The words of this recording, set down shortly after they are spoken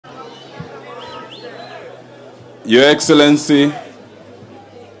Your Excellency,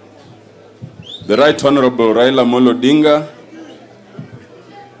 the Right Honorable Raila Amolo ODINGA,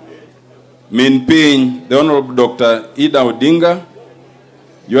 Min Piny, the Honorable Dr. Ida ODINGA,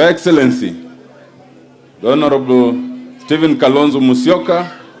 Your Excellency, the Honorable Stephen Kalonzo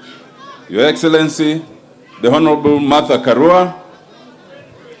Musyoka, Your Excellency, the Honorable Martha Karua,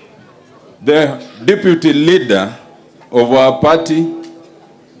 the Deputy Leader of our party,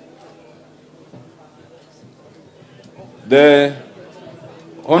 the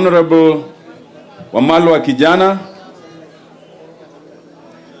Honorable Wamalwa Kijana,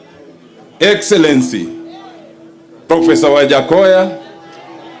 Excellency Professor Wajakoya,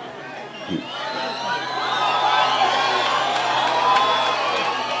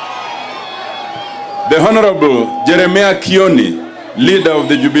 the Honorable Jeremiah Kioni, leader of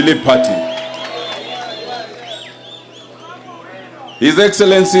the Jubilee Party, His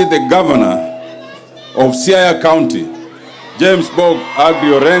Excellency the Governor of Siaya County, James Bog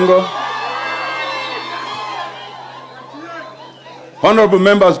Agri Orengo, honorable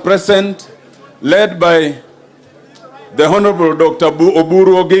members present, led by the Honorable Dr.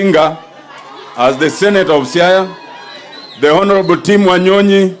 Oburu Oginga as the Senator of Siaya, the Honorable Tim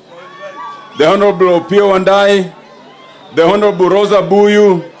Wanyonyi, the Honorable Opio Wandai, the Honorable Rosa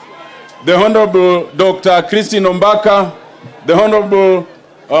Buyu, the Honorable Dr. Christine Ombaka, the Honorable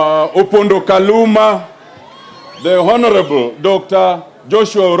Opondo Kaluma, the Honorable Dr.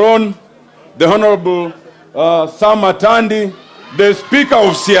 Joshua Oron, the Honorable Sam Atandi, the Speaker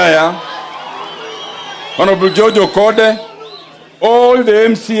of Siaya, Honorable Jojo Kode, all the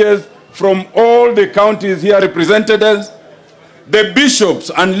MCAs from all the counties here represented, the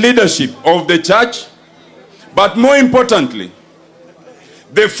bishops and leadership of the church, but more importantly,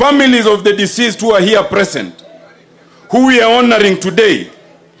 the families of the deceased who are here present, who we are honoring today.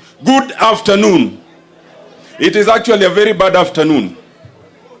 Good afternoon. It is actually a very bad afternoon.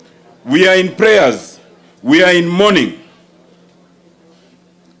 We are in prayers. We are in mourning.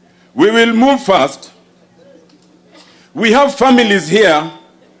 We will move fast. We have families here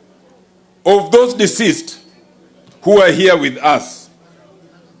of those deceased who are here with us.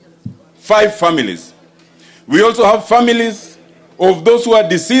 5 families. We also have families of those who are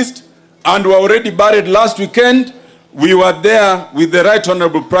deceased and were already buried last weekend. We were there with the Right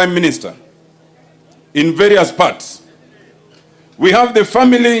Honorable Prime Minister in various parts. We have the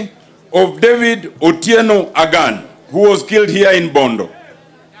family of David Otieno Agan, who was killed here in Bondo,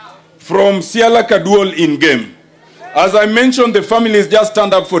 from Siala Kaduol in Game. As I mentioned, the families just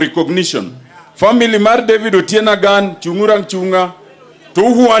stand up for recognition. Family Mar David Otieno Agan, Chungurang Chunga, to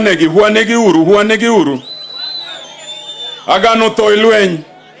huanegi uru. Agano Toilwen.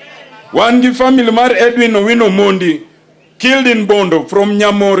 One family Mar Edwin Owino Mondi, killed in Bondo from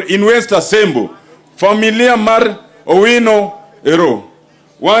Nyamor in West Asembo. Familia Mar Owino Ero.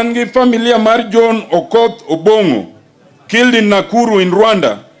 One familia Mar John Okoth Obongo, killed in Nakuru in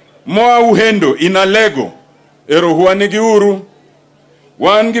Rwanda. Moa Uhendo in Alego Ero huanegi uru.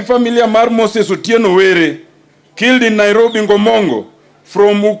 One familia Mar Moses Otieno Were, killed in Nairobi Ngomongo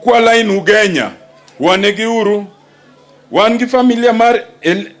from Ukwala in Ugenya. Huanegi uru. One familia Mar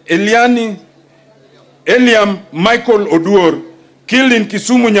Eliam Michael Oduor, killed in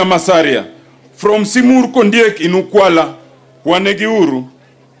Kisumu Nyamasaria from Simur Kondiek in Ukwala. Huanegi uru.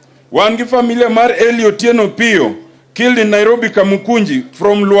 One familia Mar Eli Otieno Pio, killed in Nairobi Kamukunji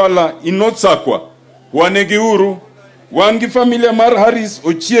from Luala in North Sakwa. Huanegi uru. One familia Mar Harris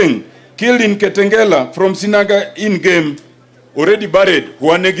Ochieng, killed in Ketengela from Sinaga in Game, already buried.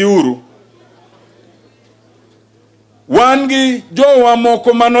 Huanegi uru. Wangi jowa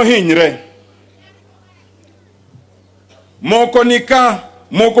moko mano hinyre. Moko nika,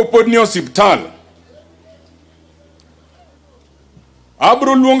 moko podni osiptal.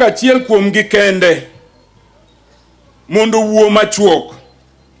 Abro luonga chiel kuom gi kende. Mondo wuo machuok.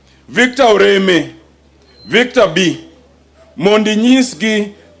 Victor Oreme, Victor B. Mondi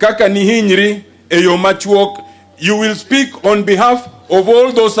nyisgi kaka ni hinyri e yo machuok. You will speak on behalf of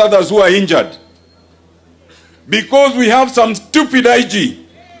all those others who are injured. Because we have some stupid IG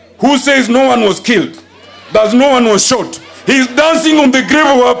who says no one was killed, that no one was shot. He's dancing on the grave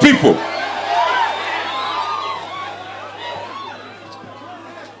of our people.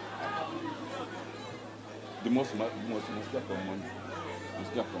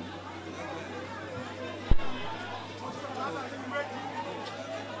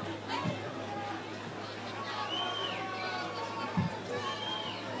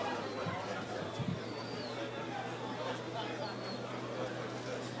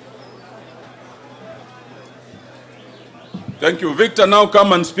 Thank you. Victor, now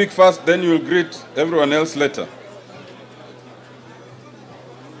come and speak first, then you will greet everyone else later.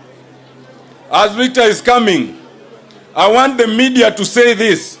 as Victor is coming, I want the media to say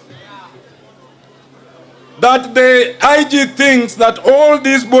this, that the IG thinks that all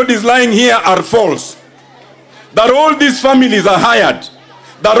these bodies lying here are false, that all these families are hired,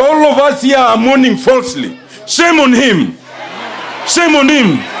 that all of us here are mourning falsely. Shame on him. Shame on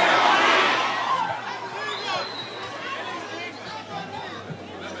him.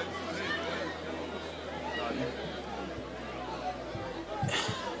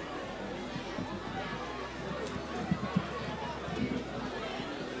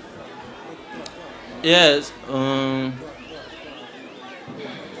 Yes.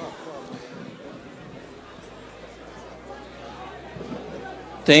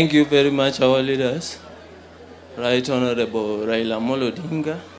 Thank you very much, our leaders. Right Honorable Raila Amolo ODINGA,